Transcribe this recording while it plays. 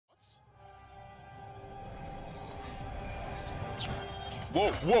Whoa,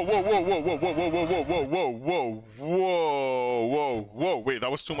 whoa, whoa, whoa, whoa, whoa, whoa, whoa, whoa, whoa, whoa, whoa, whoa, whoa, whoa, wait,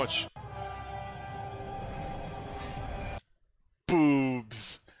 that was too much.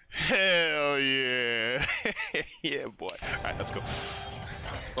 Boobs. Hell yeah. Yeah, boy. Alright, let's go.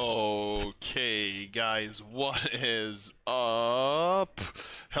 Okay, guys, what is up?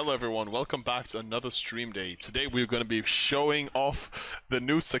 Hello, everyone. Welcome back to another stream day. Today, we're going to be showing off the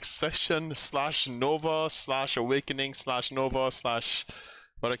new Succession / Nova / Awakening / Nova /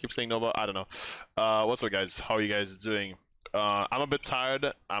 what do I keep saying Nova? I don't know. What's up, guys? How are you guys doing? I'm a bit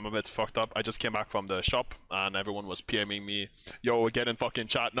tired. I'm a bit fucked up. I just came back from the shop and everyone was PMing me. Yo, get in fucking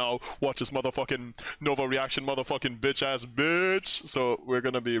chat now. Watch this motherfucking Nova reaction, motherfucking bitch ass bitch. So we're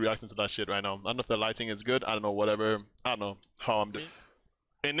gonna be reacting to that shit right now. I don't know if the lighting is good. I don't know, whatever. I don't know how I'm doing.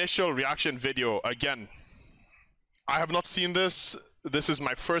 Initial reaction video. Again, I have not seen this. This is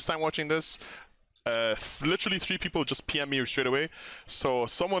my first time watching this. Literally 3 people just PM me straight away, so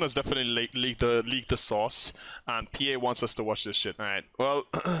someone has definitely leaked the sauce, and PA wants us to watch this shit. All right. Well,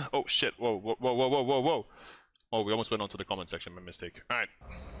 oh shit! Whoa, whoa, whoa, whoa, whoa, whoa, whoa! Oh, we almost went on to the comment section. My mistake. All right.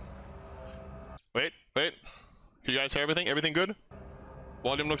 Wait. Can you guys hear everything? Everything good?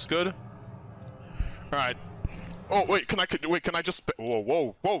 Volume looks good. All right. Oh wait, can I just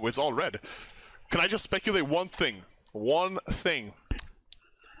whoa, it's all red. Can I just speculate one thing? One thing.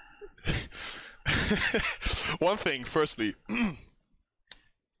 One thing, firstly, can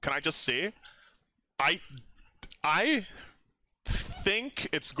I just say, I think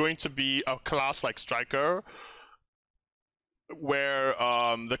it's going to be a class like Striker, where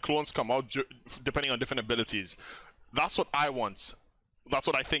the clones come out depending on different abilities. That's what I want. That's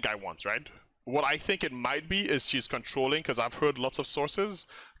what I think I want, right? What I think it might be is she's controlling, because I've heard lots of sources.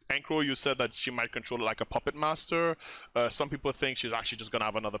 Ankro, you said that she might control it like a puppet master. Some people think she's actually just gonna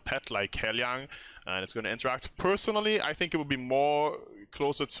have another pet like Heliang, and it's gonna interact. Personally, I think it would be more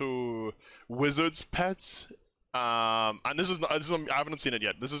closer to Wizard's pets. And this is I haven't seen it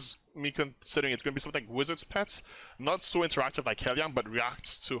yet. This is me considering it's gonna be something like Wizard's pets, not so interactive like Heliang, but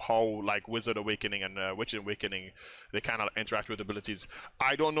reacts to how like Wizard Awakening and Witch Awakening, they kind of interact with abilities.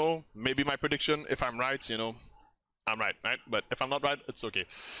 I don't know. Maybe my prediction, if I'm right, you know, I'm right? But if I'm not right, it's okay.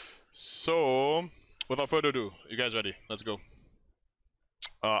 So, without further ado, you guys ready? Let's go.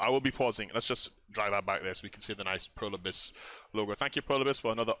 I will be pausing. Let's just drive that back there so we can see the nice Pearl Abyss logo. Thank you, Pearl Abyss,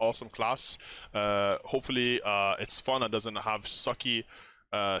 for another awesome class. Hopefully, it's fun and doesn't have sucky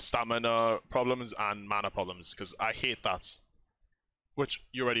stamina problems and mana problems, because I hate that. Which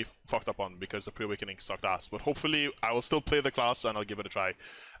you already fucked up on because the pre-awakening sucked ass. But hopefully, I will still play the class and I'll give it a try.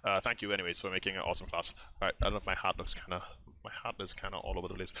 Thank you anyways for making an awesome class. Alright, I don't know if my hat looks kinda... My hat is kinda all over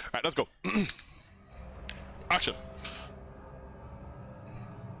the place. Alright, let's go. Action!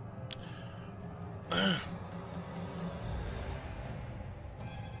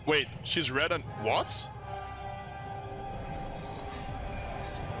 Wait, she's red and... What?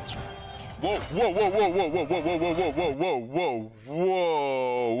 Whoa, whoa, whoa, whoa, whoa, whoa, whoa, whoa, whoa, whoa, whoa, whoa,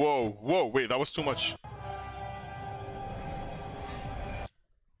 whoa, whoa, whoa, wait, that was too much.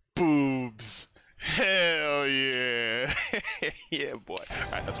 Boobs. Hell yeah. Yeah, boy.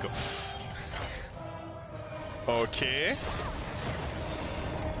 Alright, let's go. Okay.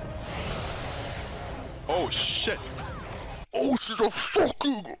 Oh, shit. Oh, she's a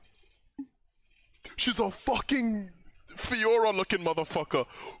fucking Fiora looking motherfucker.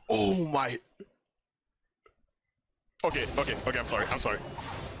 Oh my. Okay, I'm sorry.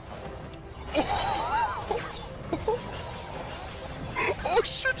 Oh, oh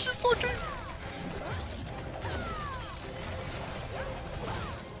shit, she's fucking.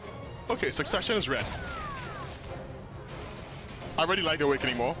 Okay, Succession is red. I already like the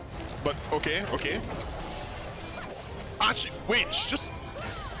Awakening more, but okay. Actually, wait, she just.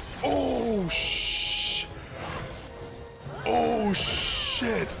 Oh shit. Oh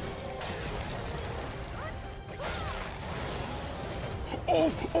shit!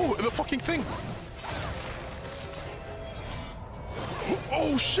 Oh, the fucking thing!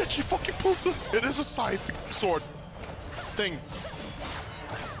 Oh shit, she fucking pulls it! It is a scythe sword thing.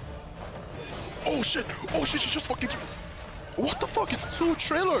 Oh shit, she just fucking... What the fuck, it's 2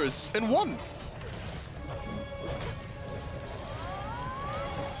 trailers in one!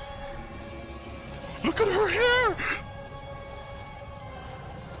 Look at her hair!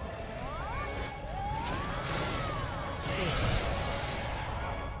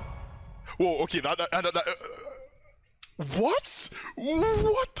 Whoa, okay, that what?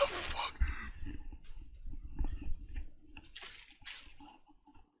 What the fuck?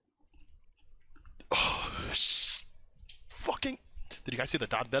 Oh, fucking... Did you guys see the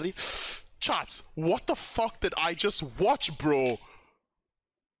dad belly? Chat, what the fuck did I just watch, bro?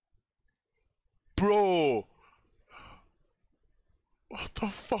 What the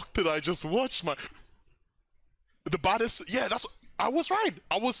fuck did I just watch? The baddest. Yeah, that's. I was right.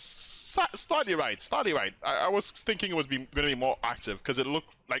 I was slightly right. Slightly right. I was thinking it was going to be more active because it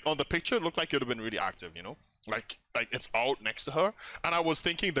looked like on the picture. It looked like it would have been really active. You know, like it's out next to her, and I was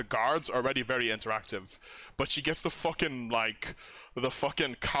thinking the guards are already very interactive, but she gets the fucking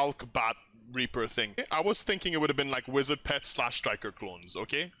calc bat reaper thing. I was thinking it would have been like wizard pet / striker clones.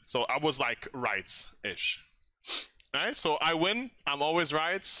 Okay, so I was like right-ish. Alright, so I win. I'm always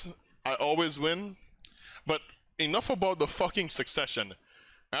right. I always win. But enough about the fucking succession.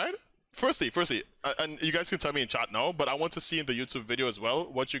 Alright? Firstly, and you guys can tell me in chat now, but I want to see in the YouTube video as well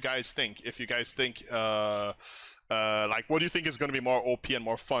what you guys think. If you guys think, like, what do you think is going to be more OP and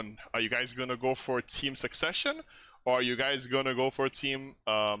more fun? Are you guys going to go for Team Succession? Or are you guys going to go for Team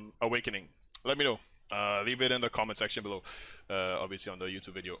Awakening? Let me know. Leave it in the comment section below, obviously on the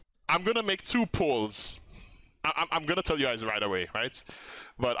YouTube video. I'm going to make 2 polls. I'm gonna tell you guys right away, right?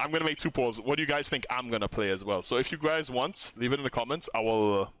 But I'm gonna make 2 polls. What do you guys think I'm gonna play as well? So if you guys want, leave it in the comments.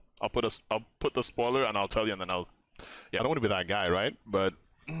 I'll put the spoiler and I'll tell you, and then yeah, I don't want to be that guy, right? But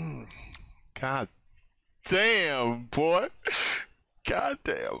god damn, boy, god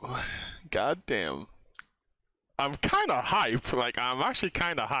damn. I'm kind of hype. Like, I'm actually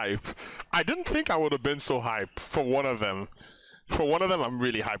kind of hype. I didn't think I would have been so hype for one of them. For one of them, I'm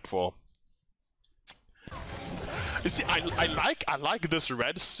really hyped for. You see, I like this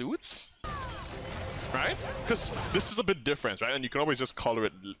red suits, right? Because this is a bit different, right? And you can always just color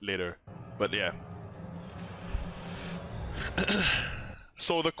it later. But yeah.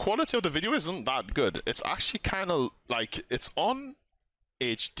 So the quality of the video isn't that good. It's actually kind of like, it's on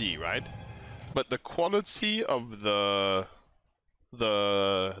HD, right? But the quality of the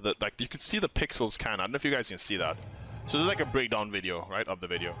like, you can see the pixels kind of. I don't know if you guys can see that. So this is like a breakdown video, right, of the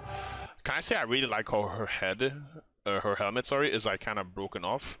video. Can I say I really like how her head, her helmet, sorry, is like kind of broken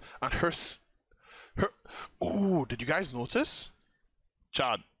off, and her. Ooh, did you guys notice?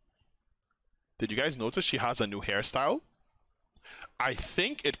 Chad, did you guys notice she has a new hairstyle? I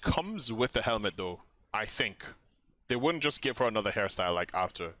think it comes with the helmet though. I think they wouldn't just give her another hairstyle like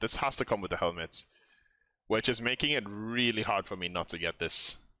after. This has to come with the helmet, which is making it really hard for me not to get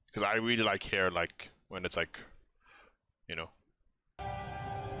this, because I really like hair, like when it's like, you know.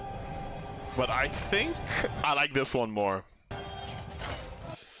 But I think I like this one more.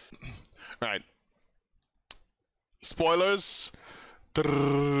 Right. Spoilers.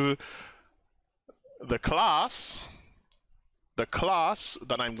 The class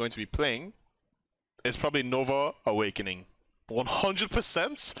that I'm going to be playing is probably Nova Awakening.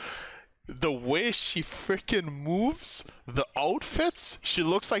 100%. The way she freaking moves, the outfits, she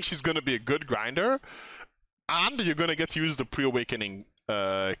looks like she's gonna be a good grinder, and you're gonna get to use the pre-awakening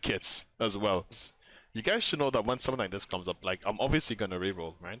kits as well. You guys should know that when something like this comes up, like, I'm obviously gonna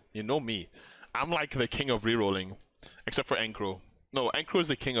reroll, right? You know me. I'm like the king of rerolling, except for Encro. No, Encro is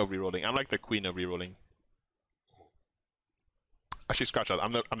the king of rerolling. I'm like the queen of rerolling. Actually, scratch that.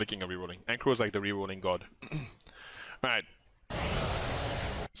 I'm the king of rerolling. Encro is like the rerolling god. Alright.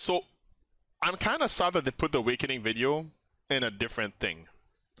 So, I'm kind of sad that they put the awakening video in a different thing.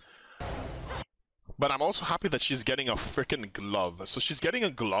 But I'm also happy that she's getting a freaking glove. So she's getting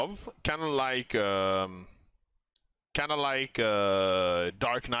a glove, kind of like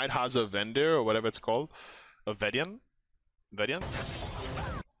Dark Knight has a vendor or whatever it's called, a Vedian.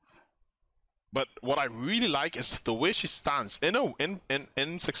 But what I really like is the way she stands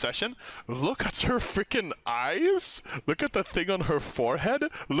in succession. Look at her freaking eyes. Look at the thing on her forehead.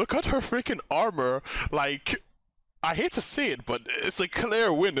 Look at her freaking armor. Like, I hate to say it, but it's a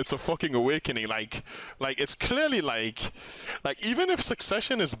clear win. It's a fucking awakening. Like it's clearly like even if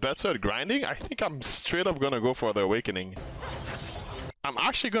Succession is better at grinding, I think I'm straight up gonna go for the awakening. I'm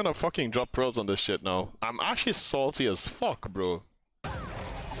actually gonna fucking drop pearls on this shit now. I'm actually salty as fuck, bro.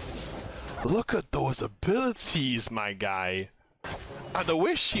 Look at those abilities, my guy. And the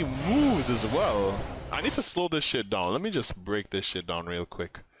way she moves as well. I need to slow this shit down. Let me just break this shit down real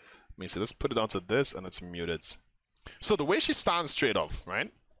quick. Let me see. Let's put it down to this, and let's mute it. So the way she stands straight off,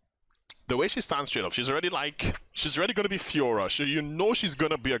 right? The way she stands straight off, she's already going to be Fiora. So you know she's going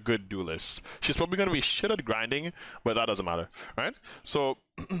to be a good duelist. She's probably going to be shit at grinding, but that doesn't matter, right? So,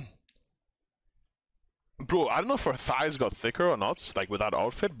 bro, I don't know if her thighs got thicker or not, like with that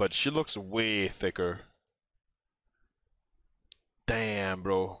outfit, but she looks way thicker. Damn,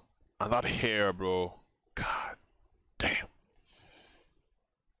 bro. And that hair, bro. God damn.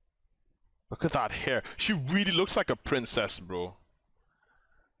 Look at that hair. She really looks like a princess, bro.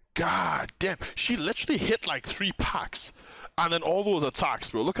 God damn. She literally hit like 3 packs. And then all those attacks,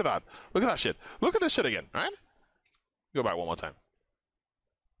 bro. Look at that. Look at that shit. Look at this shit again, right? Go back one more time.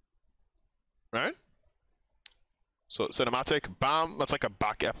 right? So cinematic, bam. That's like a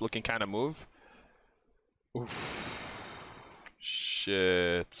back F looking kind of move. Oof.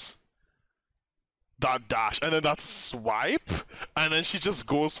 Shit. That dash, and then that swipe, and then she just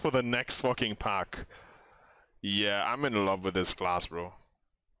goes for the next fucking pack. Yeah, I'm in love with this class, bro.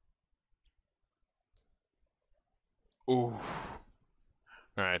 Ooh.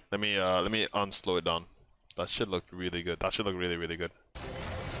 Alright, let me unslow it down. That should look really good. That should look really, really good.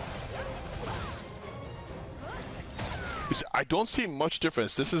 You see, I don't see much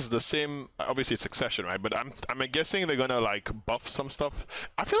difference. This is the same, obviously it's Succession, right? But I'm guessing they're gonna like buff some stuff.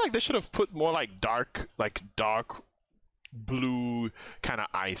 I feel like they should have put more like dark blue kind of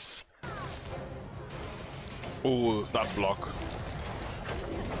ice. Oh, that block.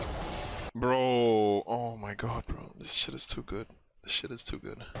 Bro, oh my god, bro. This shit is too good. This shit is too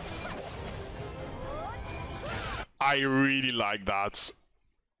good. I really like that.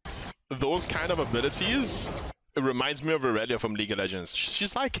 Those kind of abilities, it reminds me of Aurelia from League of Legends.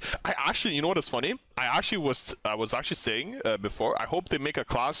 She's like, I actually, you know what is funny? I was actually saying before, I hope they make a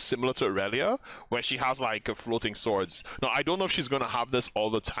class similar to Aurelia, where she has like floating swords. Now, I don't know if she's gonna have this all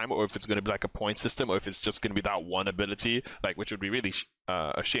the time, or if it's gonna be like a point system, or if it's just gonna be that one ability, like, which would be really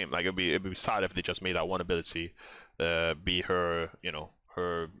a shame. Like, it'd be sad if they just made that one ability be her, you know,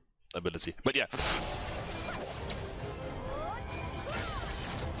 her ability. But yeah.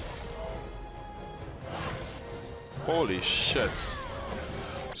 Holy shit.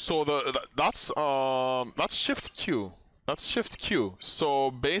 So that's shift Q. That's shift Q. So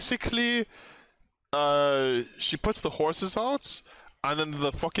basically she puts the horses out, and then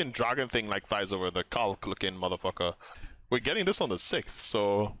the fucking dragon thing like flies over, the calc looking motherfucker. We're getting this on the 6th,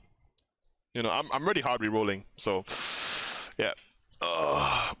 so you know, I'm already hard re-rolling, so yeah.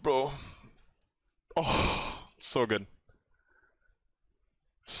 Bro. Oh, so good.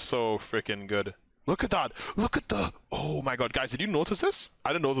 So freaking good. Look at that! Look at the... Oh my god, guys, did you notice this? I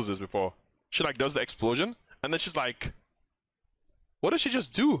didn't notice this before. She like does the explosion, and then she's like... What did she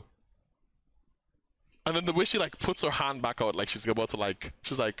just do? And then the way she like puts her hand back out, like she's about to like...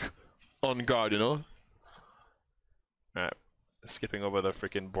 She's like on guard, you know? Alright, skipping over the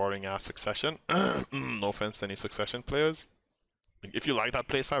freaking boring ass Succession. No offense to any Succession players. If you like that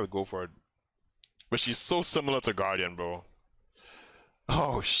playstyle, go for it. But she's so similar to Guardian, bro.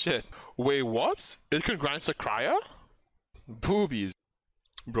 Oh shit. Wait, what? It can grant Sakraya? Boobies.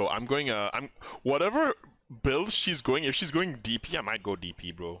 Bro, I'm going whatever build she's going, if she's going DP, I might go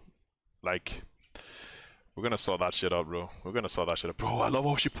DP, bro. Like, we're gonna sort that shit out, bro. We're gonna sort that shit out. Bro, I love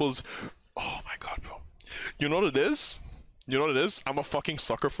how she pulls. Oh my god, bro. You know what it is? You know what it is? I'm a fucking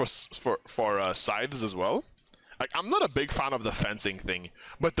sucker for scythes as well. Like, I'm not a big fan of the fencing thing,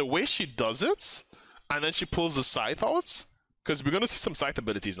 but the way she does it, and then she pulls the scythe out, because we're gonna see some scythe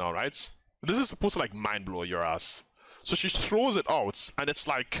abilities now, right? This is supposed to like mind blow your ass. So she throws it out, and it's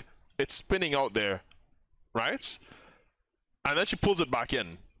like, it's spinning out there, right? And then she pulls it back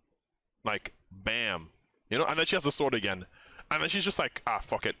in. Like, bam. You know, and then she has the sword again. And then she's just like, ah,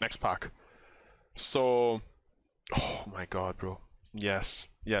 fuck it, next pack. So, oh my god, bro. Yes,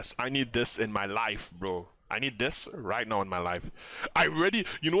 yes, I need this in my life, bro. I need this right now in my life.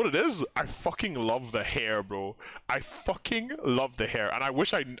 You know what it is? I fucking love the hair, bro. I fucking love the hair. And I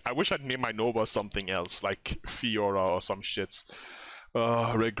wish I'd name my Nova something else, like Fiora or some shit.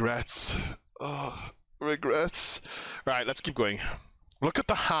 Regrets. Regrets. Right, let's keep going. Look at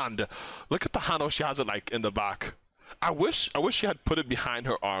the hand. Look at the hand how she has it like in the back. I wish she had put it behind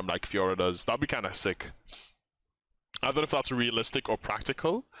her arm like Fiora does. That'd be kind of sick. I don't know if that's realistic or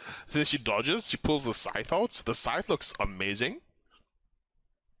practical. Since she dodges, she pulls the scythe out. The scythe looks amazing.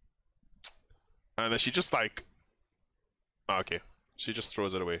 And then she just like... Oh, okay. She just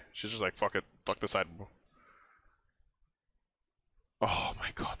throws it away. She's just like, fuck it. Fuck the scythe, bro. Oh my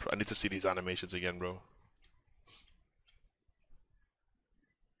god, bro. I need to see these animations again, bro.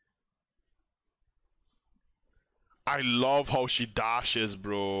 I love how she dashes,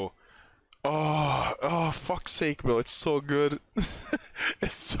 bro. Oh, fuck's sake, bro. It's so good.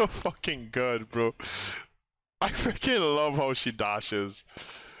 It's so fucking good, bro. I freaking love how she dashes.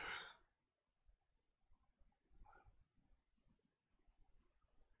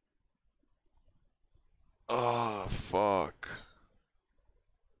 Oh, fuck.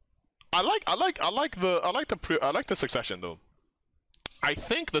 I like the Succession though. I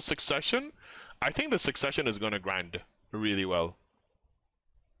think the Succession is gonna grind really well.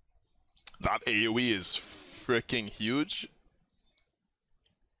 That AoE is freaking huge.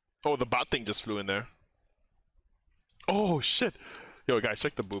 Oh, the bat thing just flew in there. Oh, shit. Yo, guys,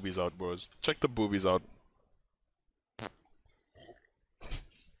 check the boobies out, bros. Check the boobies out.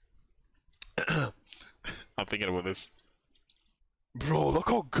 I'm thinking about this. Bro, look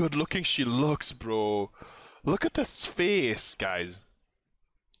how good looking she looks, bro. Look at this face, guys.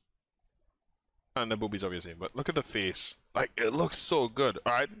 And the boobies, obviously, but look at the face. Like, it looks so good.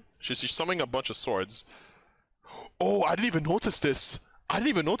 Alright, she's summoning a bunch of swords. Oh, I didn't even notice this. I didn't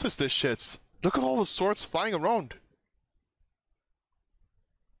even notice this shit. Look at all the swords flying around.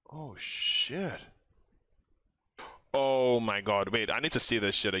 Oh, shit. Oh my god, wait, I need to see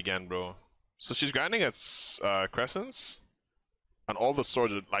this shit again, bro. So she's grinding at crescents, and all the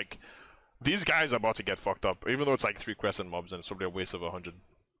swords are, like, these guys are about to get fucked up, even though it's like 3 crescent mobs and it's probably a waste of 100.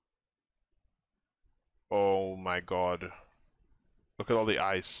 Oh my god. Look at all the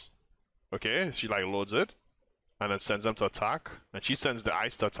ice. Okay, she like loads it, and then sends them to attack, and she sends the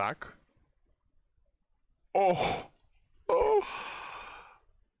ice to attack. Oh! Oh!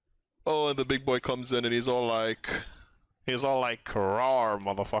 Oh, and the big boy comes in and he's all like, "Rawr,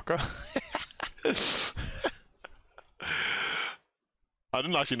 motherfucker." I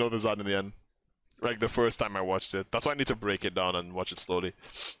didn't actually know this out in the end. Like, the first time I watched it. That's why I need to break it down and watch it slowly.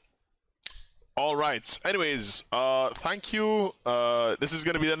 Alright, anyways, thank you. This is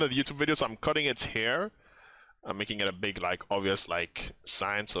gonna be the end of the YouTube video, so I'm cutting it here. I'm making it a big, like, obvious, like,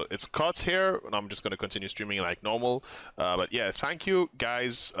 sign, so it's cut here, and I'm just gonna continue streaming like normal. But yeah, thank you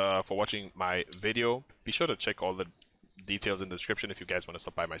guys for watching my video. Be sure to check all the details in the description if you guys want to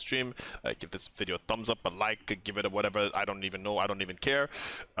stop by my stream. Give this video a thumbs up, a like, give it a whatever. I don't even know. I don't even care.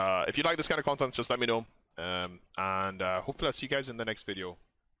 If you like this kind of content, just let me know. And hopefully I'll see you guys in the next video.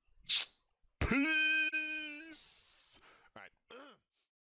 Peace.